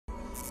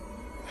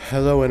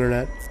Hello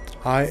Internet,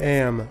 I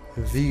am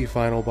the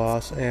final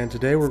boss, and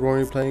today we're going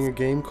to be playing a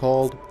game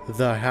called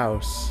The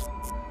House.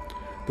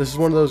 This is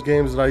one of those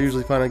games that I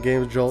usually find on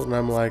Games Jolt and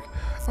I'm like,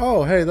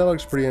 oh hey, that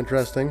looks pretty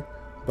interesting.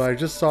 But I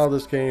just saw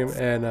this game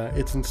and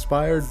it's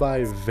inspired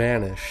by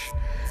Vanish.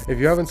 If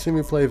you haven't seen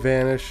me play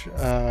Vanish,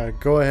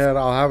 go ahead,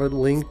 I'll have it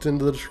linked in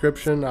the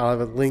description, I'll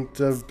have it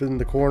linked up in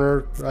the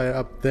corner,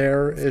 up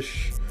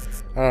there-ish,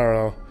 I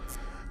don't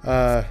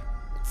know.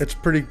 It's a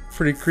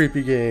pretty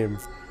creepy game.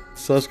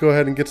 So let's go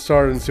ahead and get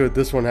started and see what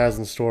this one has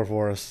in store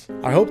for us.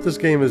 I hope this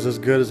game is as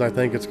good as I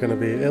think it's going to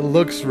be. It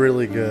looks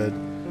really good.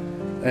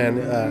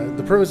 And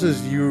the premise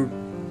is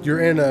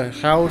you're in a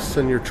house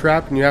and you're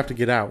trapped and you have to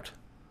get out.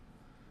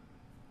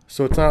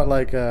 So it's not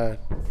like, well,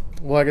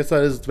 I guess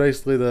that is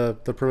basically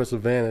the premise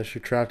of Vanish.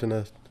 You're trapped in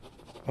a...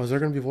 Oh, is there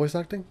going to be voice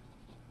acting?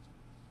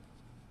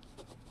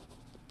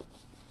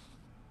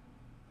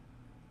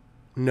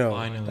 No.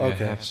 Finally,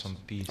 okay. I have some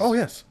peace. Oh,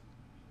 yes.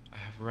 I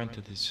have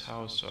rented this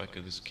house so I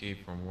could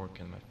escape from work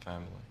and my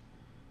family.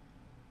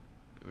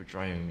 They were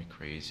driving me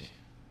crazy.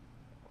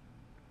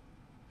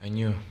 I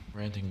knew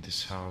renting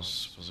this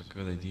house was a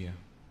good idea.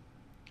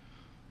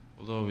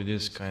 Although it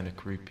is kinda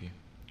creepy,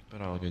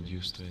 but I'll get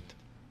used to it.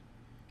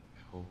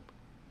 I hope.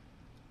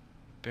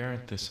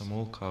 Apparently some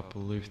old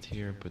couple lived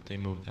here, but they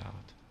moved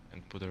out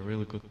and put a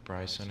really good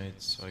price on it,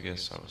 so I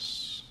guess I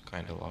was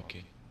kinda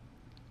lucky.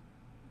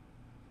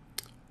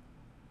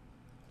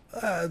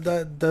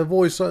 The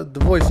voice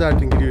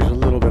acting could use a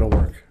little bit of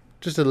work.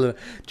 Just a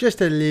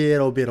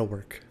little bit of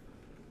work.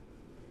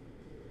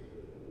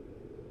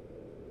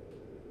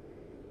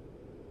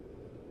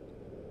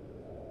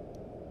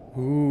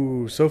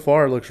 Ooh, so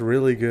far it looks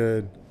really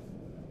good.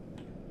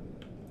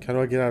 How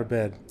do I get out of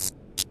bed?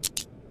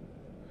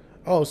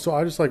 Oh, so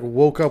I just like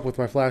woke up with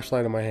my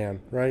flashlight in my hand,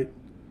 right?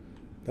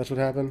 That's what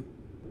happened?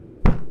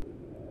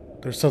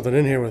 There's something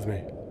in here with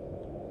me.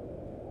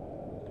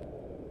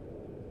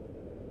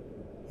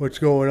 What's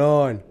going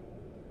on?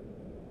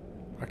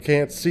 I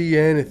can't see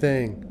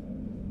anything.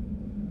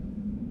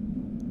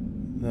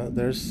 No,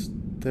 there's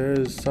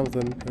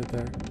something right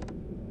there.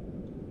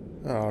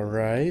 All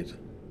right.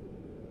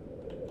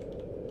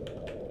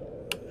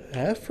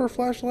 F for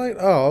flashlight?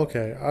 Oh,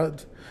 okay.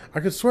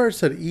 I could swear it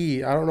said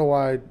E. I don't know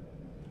why.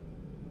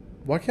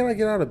 Why can't I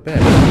get out of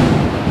bed?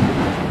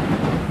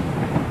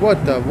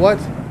 What the what?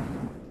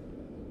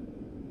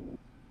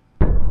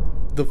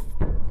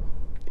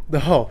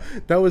 Oh,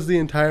 that was the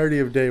entirety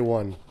of day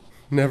one.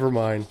 Never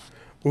mind.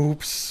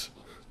 Oops.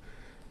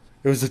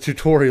 It was a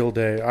tutorial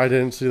day. I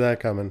didn't see that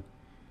coming.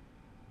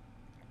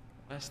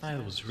 Last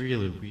night was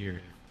really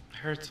weird. I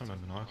heard someone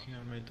knocking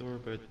on my door,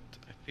 but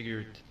I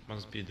figured it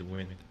must be the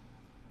wind.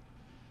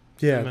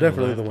 Yeah, My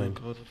definitely the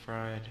laptop wind. got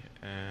fried,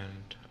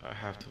 and I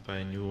have to buy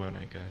a new one,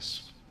 I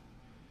guess.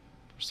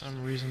 For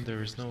some reason,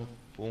 there is no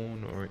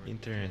phone or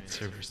internet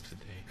service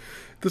today.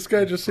 This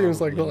guy just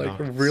seems like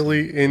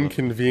really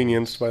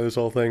inconvenienced by this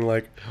whole thing.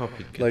 Like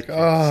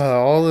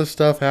all this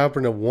stuff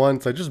happened at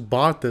once. I just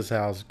bought this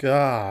house.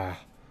 Gah.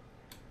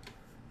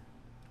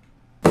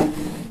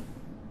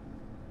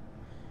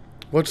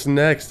 What's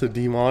next? A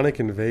demonic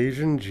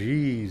invasion?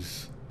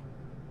 Jeez.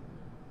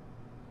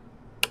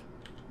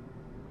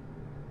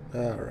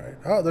 All right.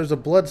 Oh, there's a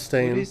blood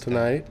stain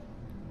tonight.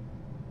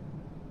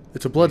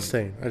 It's a blood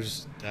stain.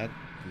 That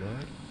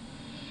blood?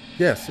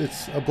 Yes,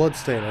 it's a blood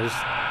stain.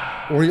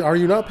 Are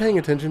you not paying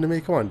attention to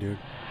me? Come on, dude.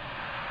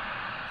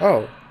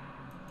 Oh.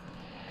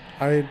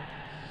 I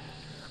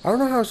don't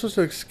know how I'm supposed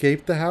to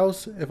escape the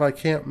house if I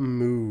can't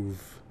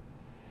move.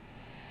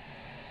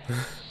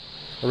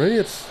 Or maybe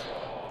it's...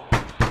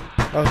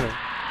 Okay.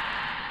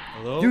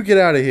 Hello? You get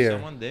out of here.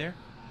 Someone there?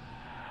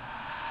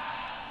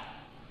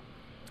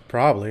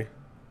 Probably.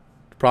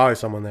 Probably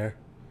someone there.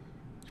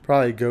 It's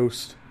probably a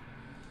ghost.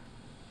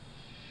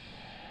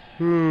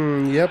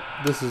 Yep.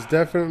 This is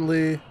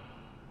definitely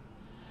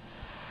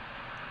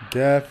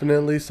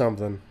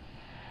something.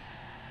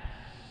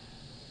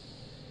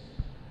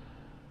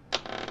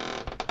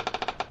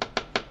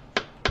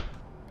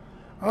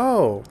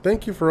 Oh,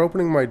 thank you for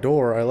opening my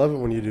door. I love it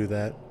when you do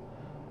that.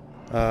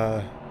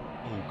 Oh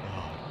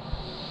god.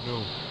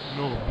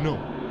 No.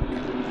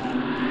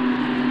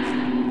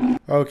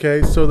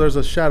 Okay, so there's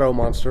a shadow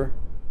monster.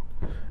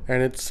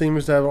 And it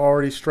seems to have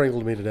already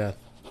strangled me to death.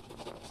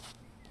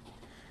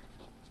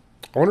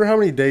 I wonder how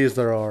many days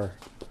there are.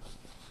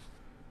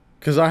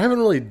 Because I haven't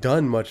really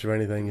done much of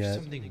anything yet. There's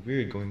something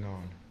weird going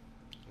on.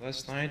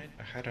 Last night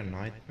I had a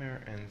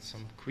nightmare and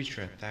some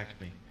creature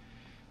attacked me.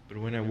 But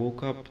when I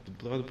woke up, the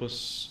blood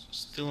was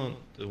still on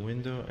the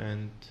window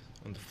and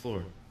on the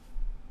floor.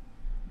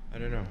 I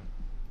don't know.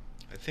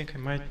 I think I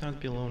might not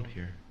be alone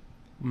here.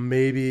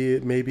 Maybe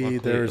Luckily,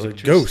 there's a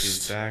electricity ghost.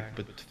 is back,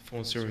 but the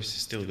phone service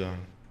is still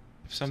gone.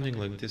 If something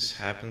like this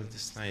happens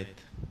this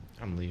night,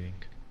 I'm leaving.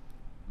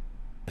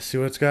 Let's see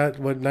let's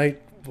see what night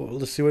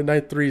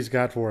 3's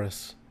got for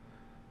us.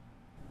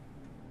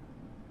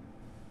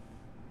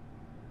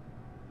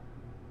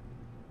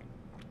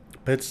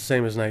 But it's the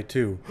same as night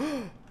 2.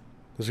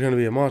 There's going to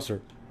be a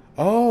monster.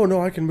 Oh,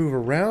 no, I can move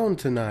around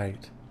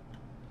tonight.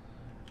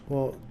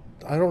 Well,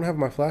 I don't have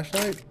my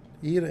flashlight?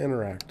 E to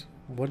interact.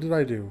 What did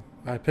I do?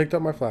 I picked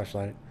up my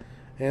flashlight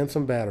and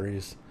some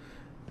batteries.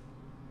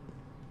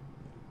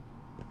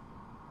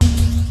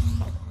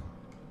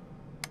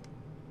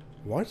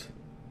 What?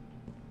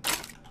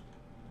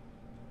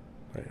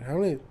 Wait, how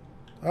many?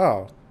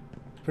 Oh,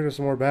 pick up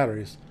some more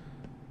batteries.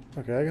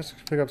 Okay, I guess I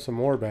could pick up some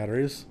more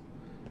batteries.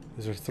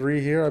 Is there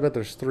 3 here? I bet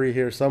there's 3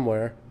 here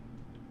somewhere.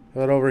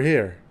 How about over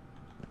here?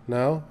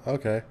 No?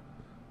 Okay.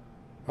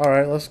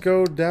 Alright, let's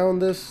go down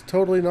this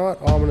totally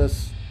not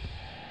ominous...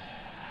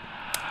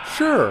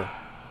 Sure!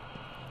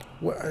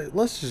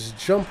 Let's just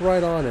jump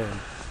right on in.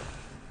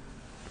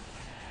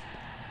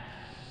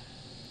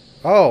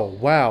 Oh,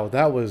 wow,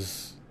 that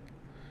was...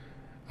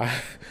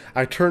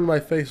 I turned my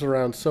face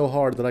around so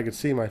hard that I could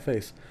see my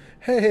face.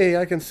 Hey,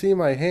 I can see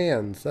my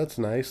hands. That's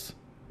nice.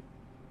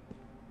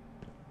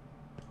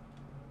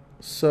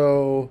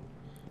 So,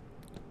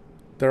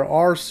 there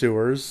are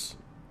sewers.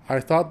 I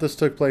thought this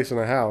took place in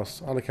a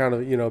house on account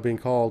of, you know, being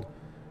called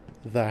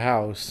the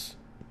house.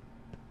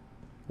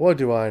 What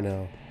do I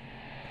know?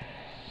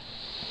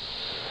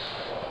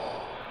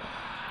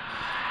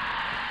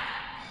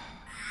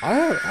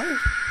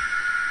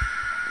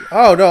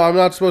 Oh, no, I'm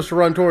not supposed to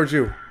run towards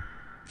you.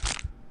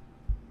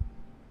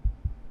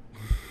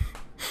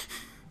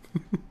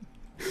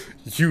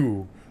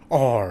 You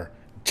are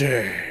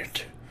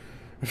dead.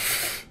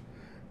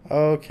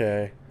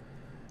 Okay.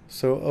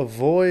 So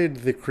avoid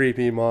the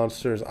creepy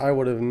monsters. I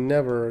would have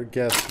never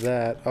guessed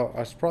that. Oh,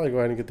 I should probably go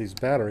ahead and get these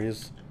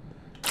batteries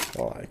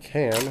while I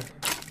can.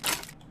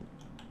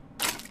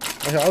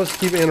 I'll just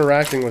keep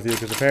interacting with you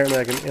because apparently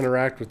I can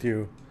interact with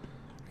you.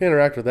 I can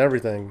interact with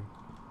everything.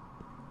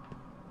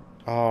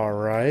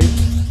 Alright.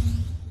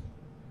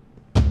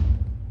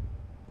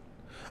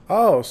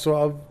 Oh,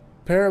 so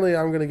apparently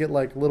I'm going to get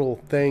like little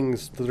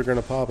things that are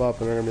going to pop up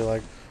and they're going to be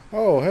like,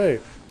 oh, hey,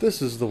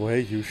 this is the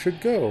way you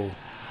should go.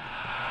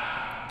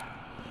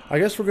 I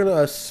guess we're going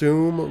to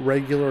assume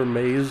regular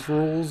maze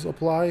rules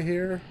apply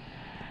here.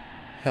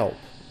 Help.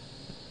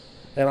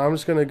 And I'm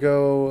just going to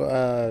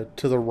go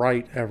to the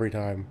right every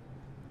time.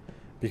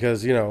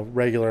 Because, you know,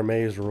 regular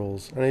maze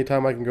rules.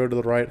 Anytime I can go to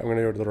the right, I'm going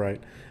to go to the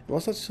right.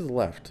 Unless that's to the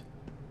left.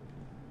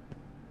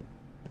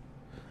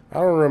 I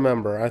don't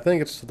remember. I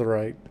think it's to the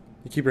right.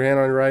 You keep your hand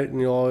on your right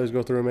and you'll always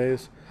go through a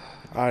maze.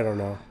 I don't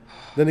know.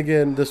 Then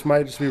again, this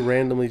might just be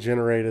randomly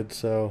generated,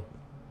 so...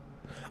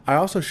 I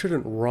also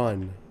shouldn't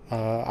run.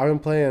 I've been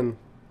playing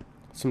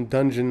some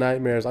Dungeon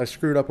Nightmares. I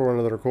screwed up on one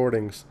of the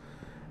recordings.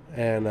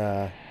 And,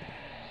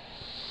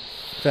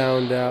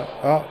 found out...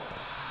 Oh,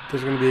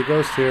 there's going to be a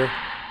ghost here.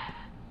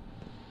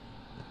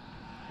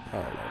 I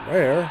don't know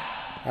where.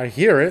 I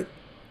hear it.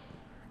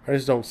 I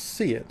just don't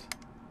see it.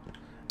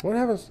 What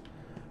happens...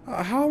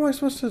 how am I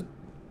supposed to...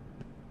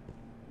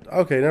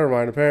 Okay, never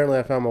mind. Apparently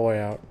I found my way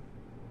out.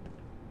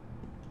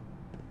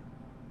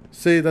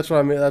 See, that's what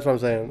I mean. That's what I'm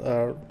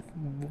saying.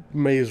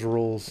 Maze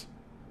rules.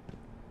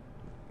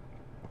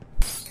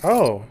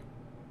 Oh.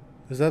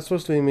 Is that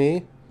supposed to be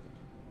me?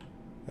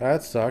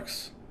 That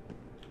sucks.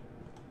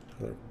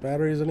 Are there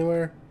batteries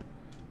anywhere?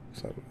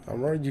 So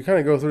you kind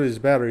of go through these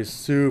batteries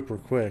super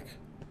quick.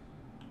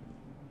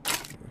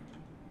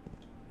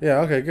 Yeah,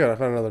 okay, good. I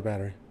found another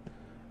battery.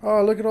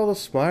 Oh, look at all the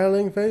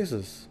smiling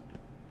faces.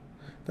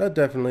 That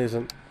definitely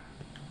isn't...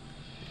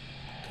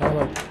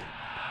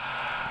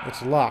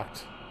 It's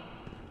locked.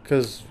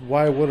 Because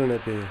why wouldn't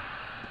it be?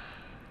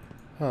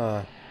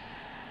 Huh.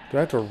 Do I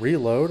have to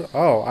reload?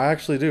 Oh, I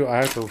actually do. I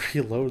have to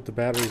reload the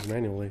batteries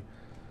manually.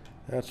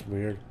 That's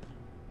weird.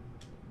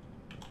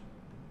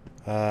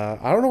 I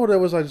don't know what it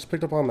was I just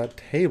picked up on that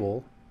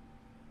table.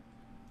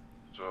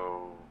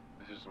 So,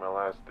 this is my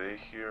last day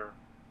here.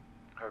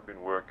 I've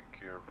been working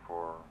here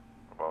for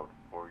about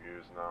 4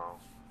 years now.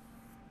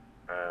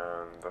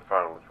 And I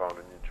finally found a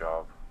new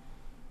job.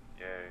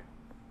 Yay.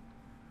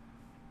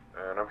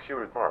 And I'm here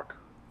with Mark.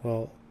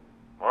 Well,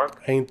 Mark?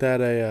 ain't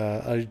that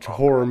a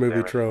horror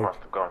movie trope? Must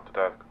have gone to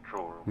that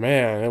control room.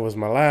 Man, it was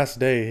my last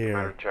day here.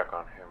 Better check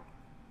on him.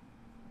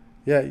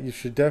 Yeah, you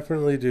should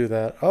definitely do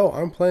that. Oh,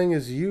 I'm playing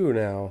as you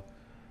now.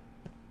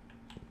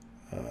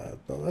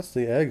 Well, that's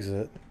the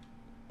exit.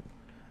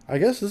 I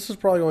guess this is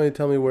probably going to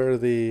tell me where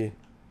the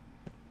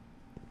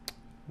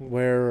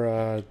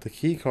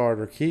key card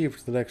or key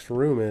for the next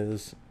room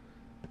is.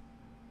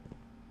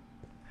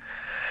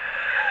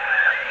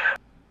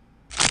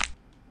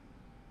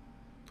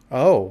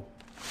 Oh.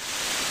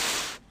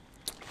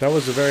 That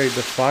was a very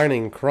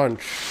defining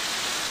crunch.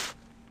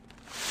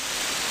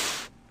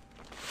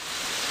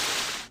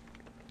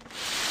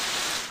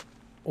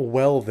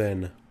 Well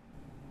then.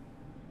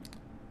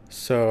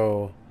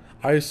 So,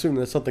 I assume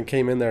that something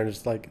came in there and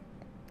just like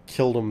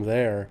killed him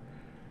there.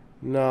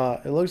 Nah,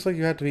 it looks like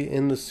you have to be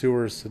in the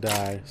sewers to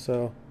die.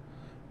 So,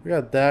 we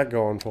got that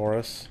going for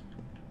us.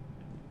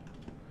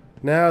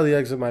 Now the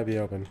exit might be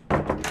open.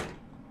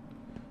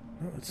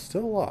 No, it's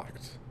still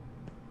locked.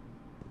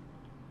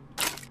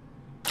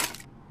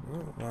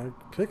 Oh, I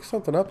picked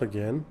something up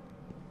again.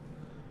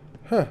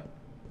 Huh.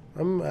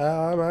 I'm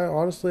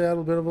honestly at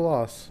a bit of a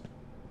loss.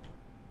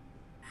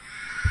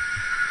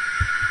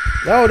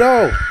 No,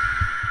 no!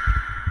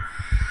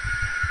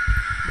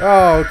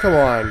 Oh, come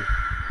on.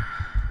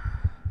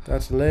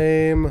 That's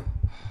lame.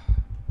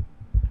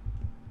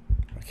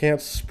 I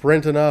can't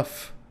sprint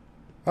enough.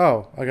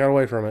 Oh, I got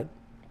away from it.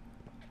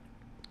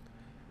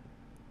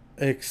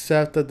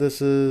 Except that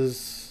this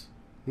is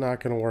not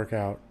going to work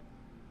out.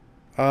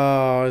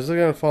 Oh, is it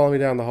going to follow me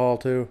down the hall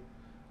too?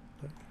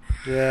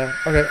 Yeah.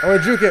 Okay, I'm going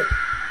to juke it.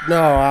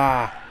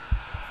 No,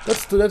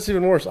 That's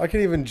even worse. I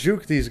can't even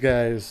juke these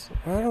guys.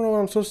 I don't know what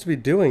I'm supposed to be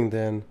doing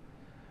then.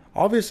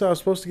 Obviously, I was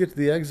supposed to get to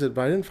the exit,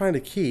 but I didn't find a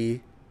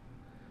key.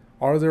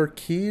 Are there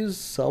keys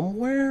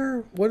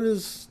somewhere? What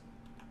is...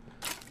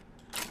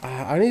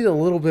 I need a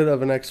little bit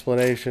of an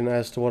explanation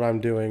as to what I'm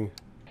doing.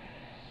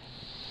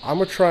 I'm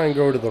going to try and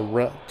go to the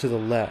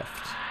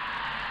left.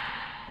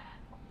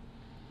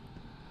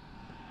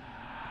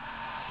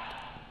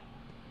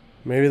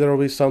 Maybe there will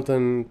be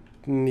something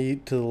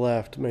neat to the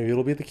left. Maybe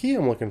it'll be the key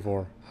I'm looking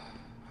for.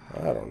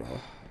 I don't know.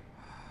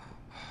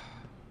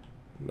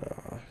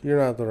 No, you're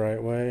not the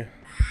right way.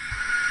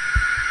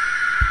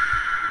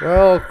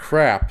 Well,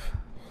 crap.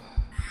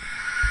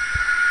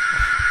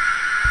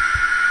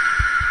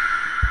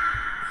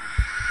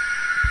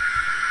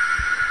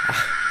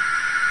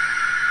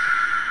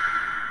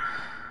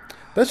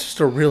 That's just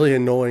a really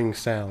annoying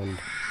sound.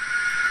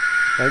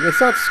 Like, it's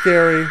not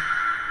scary.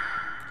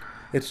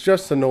 It's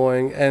just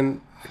annoying. And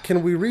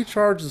can we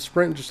recharge the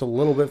sprint just a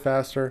little bit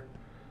faster?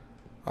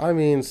 I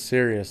mean,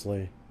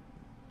 seriously.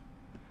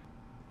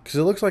 Because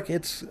it looks like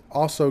it's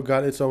also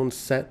got its own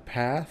set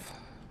path.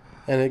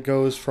 And it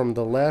goes from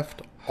the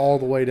left all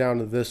the way down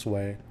to this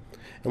way.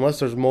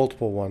 Unless there's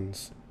multiple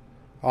ones.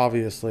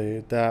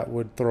 Obviously, that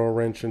would throw a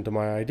wrench into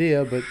my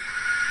idea, but...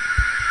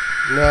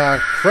 Nah,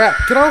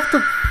 crap. Get off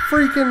the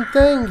freaking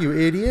thing, you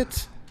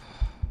idiot.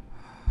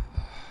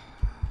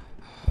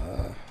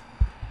 I'm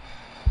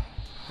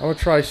going to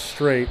try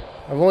straight.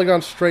 I've only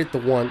gone straight the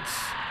once.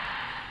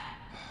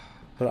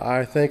 But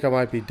I think I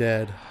might be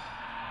dead.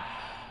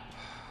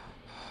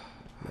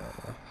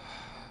 Nah.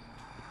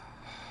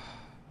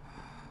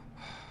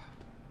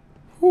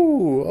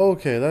 Ooh,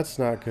 okay, that's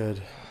not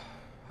good.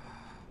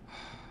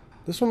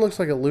 This one looks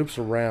like it loops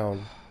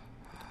around.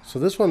 So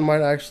this one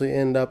might actually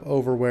end up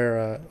over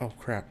where, oh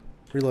crap,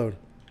 reload.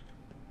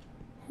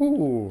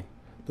 Ooh,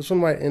 this one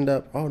might end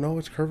up, oh no,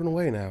 it's curving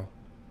away now.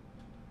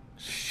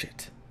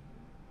 Shit.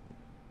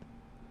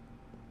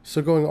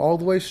 So going all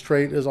the way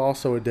straight is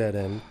also a dead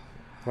end.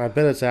 And I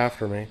bet it's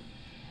after me.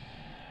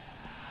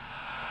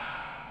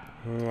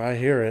 I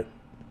hear it.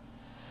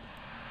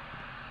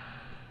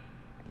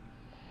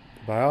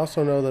 But I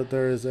also know that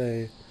there is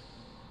a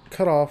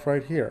cutoff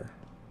right here.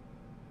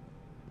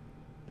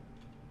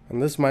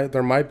 And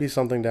there might be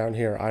something down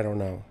here. I don't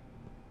know.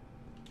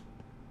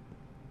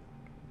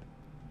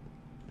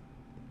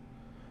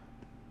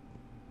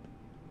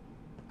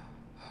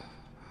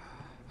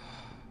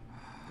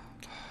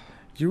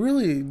 You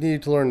really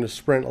need to learn to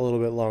sprint a little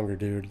bit longer,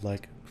 dude.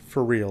 Like,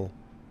 for real.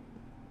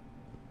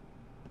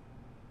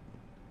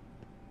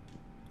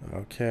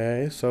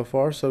 Okay, so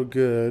far so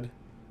good.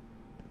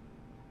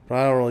 But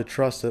I don't really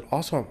trust it.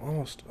 Also, I'm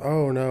almost...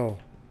 Oh, no.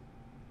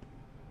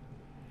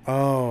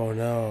 Oh,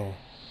 no.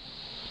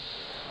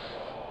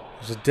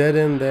 There's a dead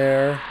end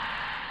there.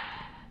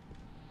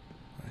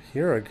 I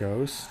hear a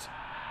ghost.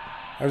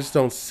 I just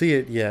don't see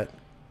it yet.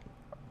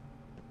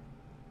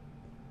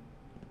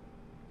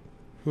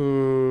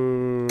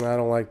 I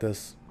don't like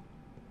this.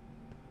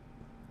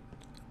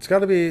 It's got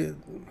to be...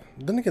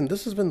 Then again,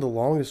 this has been the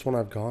longest one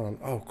I've gone on.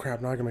 Oh,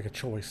 crap. Now I can make a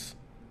choice.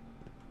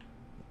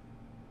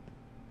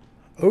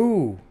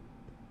 Ooh.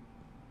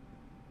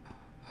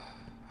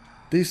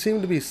 These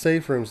seem to be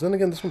safe rooms. Then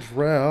again, this one's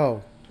red.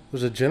 Oh,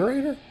 there's a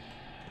generator?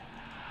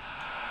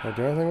 Can I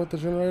do anything with the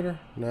generator?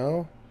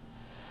 No?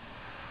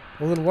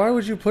 Well, then why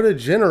would you put a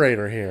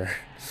generator here?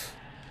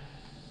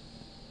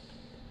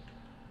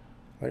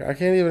 Like, I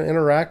can't even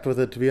interact with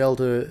it to be able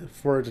to...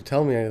 for it to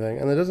tell me anything.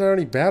 And it doesn't have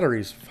any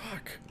batteries.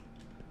 Fuck.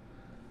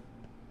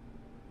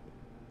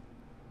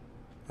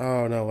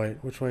 Oh, no, wait.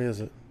 Which way is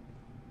it?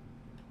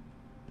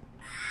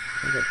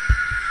 Okay.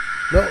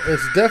 No,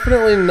 it's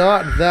definitely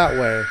not that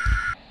way.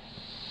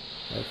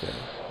 Okay.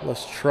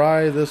 Let's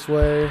try this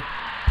way.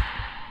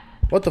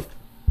 What the...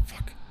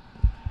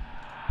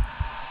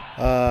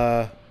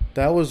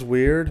 that was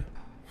weird.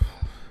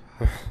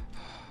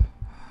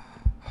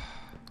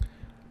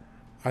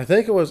 I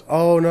think it was...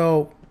 Oh,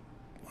 no.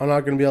 I'm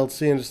not going to be able to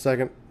see in just a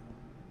second.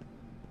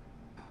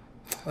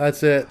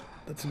 That's it.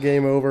 That's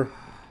game over.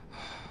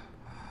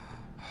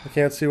 I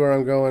can't see where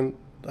I'm going.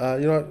 You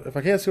know what? If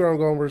I can't see where I'm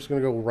going, we're just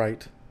going to go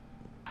right.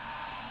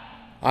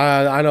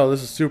 I know.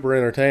 This is super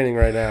entertaining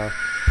right now.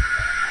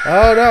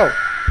 Oh, no.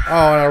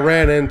 Oh, and I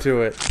ran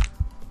into it.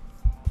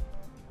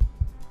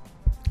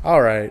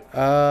 Alright.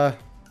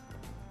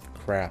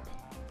 Crap.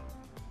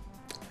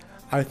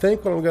 I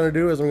think what I'm going to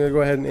do is I'm going to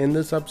go ahead and end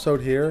this episode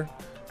here.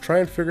 Try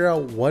and figure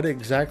out what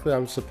exactly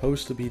I'm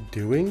supposed to be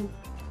doing.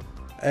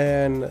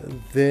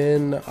 And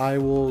then I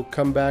will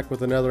come back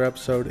with another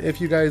episode if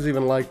you guys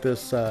even like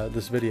this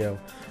this video.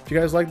 If you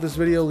guys like this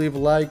video, leave a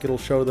like. It'll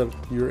show that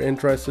you're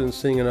interested in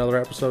seeing another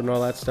episode and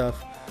all that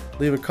stuff.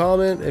 Leave a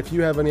comment if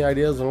you have any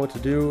ideas on what to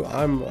do.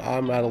 I'm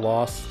at a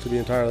loss, to be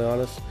entirely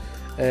honest.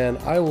 And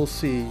I will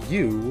see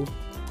you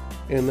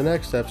in the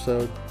next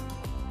episode.